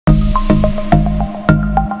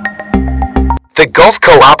The Gulf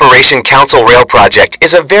Cooperation Council Rail Project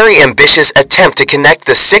is a very ambitious attempt to connect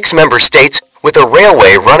the 6 member states with a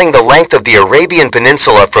railway running the length of the Arabian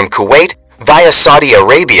Peninsula from Kuwait via Saudi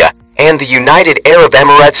Arabia and the United Arab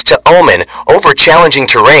Emirates to Oman over challenging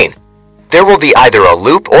terrain. There will be either a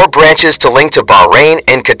loop or branches to link to Bahrain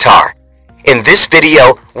and Qatar. In this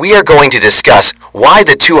video, we are going to discuss why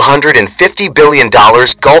the $250 billion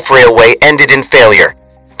Gulf Railway ended in failure.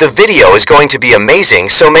 The video is going to be amazing,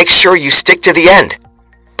 so make sure you stick to the end.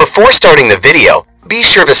 Before starting the video, be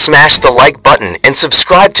sure to smash the like button and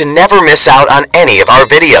subscribe to never miss out on any of our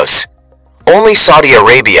videos. Only Saudi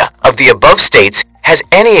Arabia, of the above states, has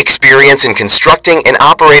any experience in constructing and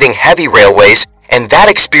operating heavy railways, and that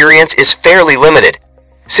experience is fairly limited.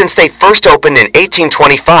 Since they first opened in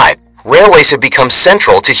 1825, railways have become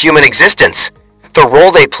central to human existence. The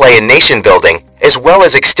role they play in nation building, as well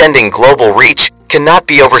as extending global reach, cannot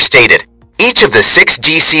be overstated. Each of the 6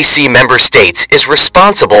 GCC member states is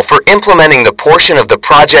responsible for implementing the portion of the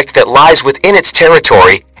project that lies within its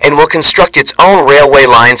territory and will construct its own railway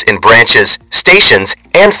lines and branches, stations,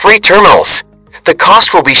 and free terminals. The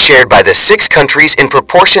cost will be shared by the 6 countries in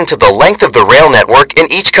proportion to the length of the rail network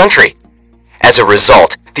in each country. As a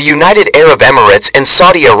result, the United Arab Emirates and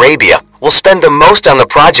Saudi Arabia will spend the most on the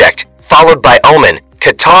project, followed by Oman,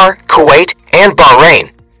 Qatar, Kuwait, and Bahrain.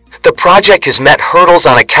 The project has met hurdles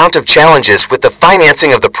on account of challenges with the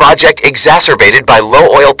financing of the project exacerbated by low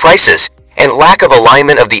oil prices and lack of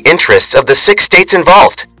alignment of the interests of the 6 states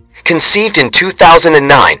involved. Conceived in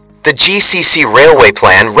 2009, the GCC Railway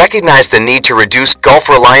Plan recognized the need to reduce Gulf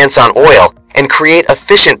reliance on oil and create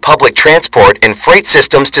efficient public transport and freight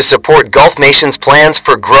systems to support Gulf nations' plans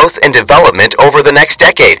for growth and development over the next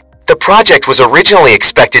decade. The project was originally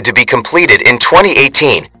expected to be completed in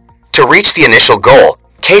 2018. To reach the initial goal,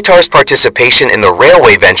 Qatar's participation in the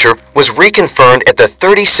railway venture was reconfirmed at the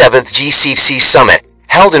 37th GCC Summit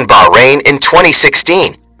held in Bahrain in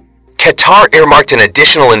 2016. Qatar earmarked an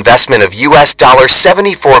additional investment of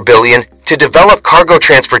 $74 billion to develop cargo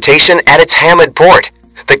transportation at its Hamad port,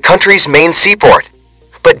 the country's main seaport.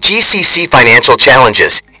 But GCC financial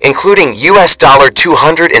challenges, including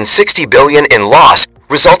 $260 billion in loss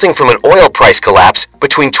resulting from an oil price collapse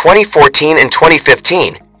between 2014 and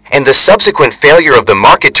 2015, and the subsequent failure of the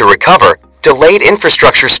market to recover, delayed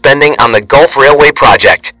infrastructure spending on the Gulf Railway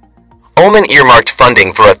project. Oman earmarked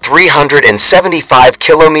funding for a 375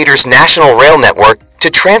 kilometers national rail network to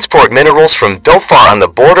transport minerals from Dhofar on the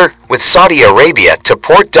border with Saudi Arabia to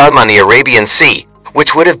Port Dum on the Arabian Sea,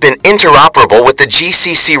 which would have been interoperable with the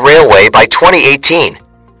GCC Railway by 2018.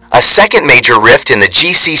 A second major rift in the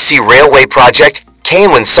GCC Railway project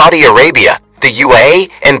came when Saudi Arabia, the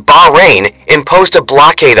UAE, and Bahrain imposed a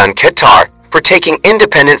blockade on Qatar for taking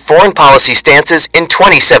independent foreign policy stances in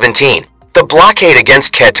 2017. The blockade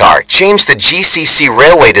against Qatar changed the GCC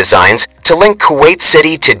railway designs to link Kuwait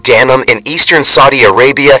City to Dammam in eastern Saudi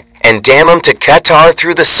Arabia and Dammam to Qatar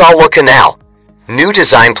through the Salwa Canal. New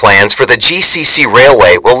design plans for the GCC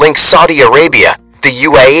railway will link Saudi Arabia, the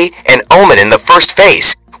UAE, and Oman in the first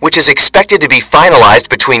phase, which is expected to be finalized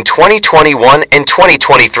between 2021 and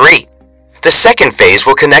 2023. The second phase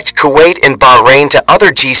will connect Kuwait and Bahrain to other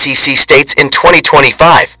GCC states in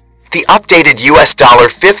 2025. The updated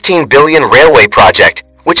 $15 billion railway project,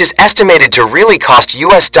 which is estimated to really cost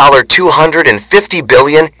 $250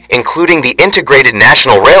 billion, including the integrated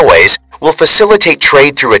national railways, will facilitate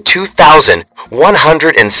trade through a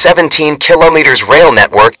 2,117 kilometers rail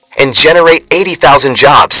network and generate 80,000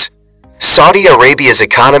 jobs. Saudi Arabia's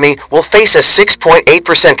economy will face a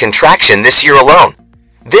 6.8% contraction this year alone.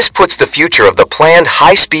 This puts the future of the planned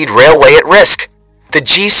high-speed railway at risk. The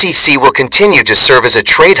GCC will continue to serve as a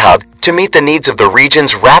trade hub to meet the needs of the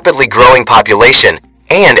region's rapidly growing population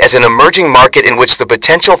and as an emerging market in which the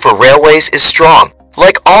potential for railways is strong.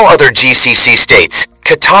 Like all other GCC states,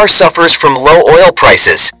 Qatar suffers from low oil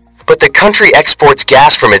prices, but the country exports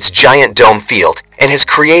gas from its giant dome field and has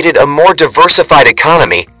created a more diversified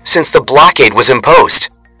economy since the blockade was imposed.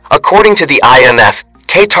 According to the IMF,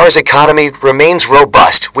 Qatar's economy remains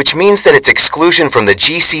robust, which means that its exclusion from the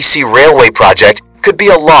GCC railway project could be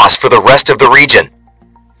a loss for the rest of the region.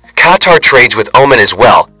 Qatar trades with Oman as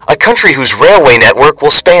well, a country whose railway network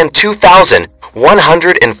will span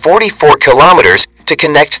 2,144 kilometers to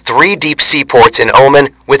connect 3 deep seaports in Oman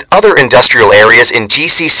with other industrial areas in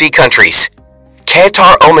GCC countries.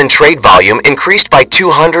 Qatar-Oman trade volume increased by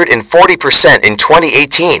 240% in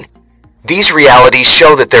 2018. These realities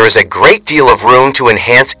show that there is a great deal of room to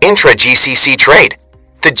enhance intra-GCC trade.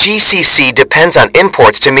 The GCC depends on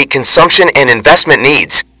imports to meet consumption and investment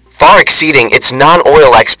needs. far exceeding its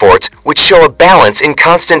non-oil exports, which show a balance in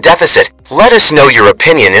constant deficit. Let us know your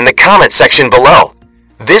opinion in the comment section below.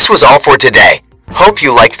 This was all for today. Hope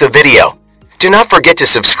you liked the video. Do not forget to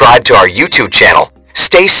subscribe to our YouTube channel.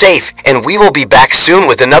 Stay safe, and we will be back soon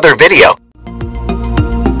with another video.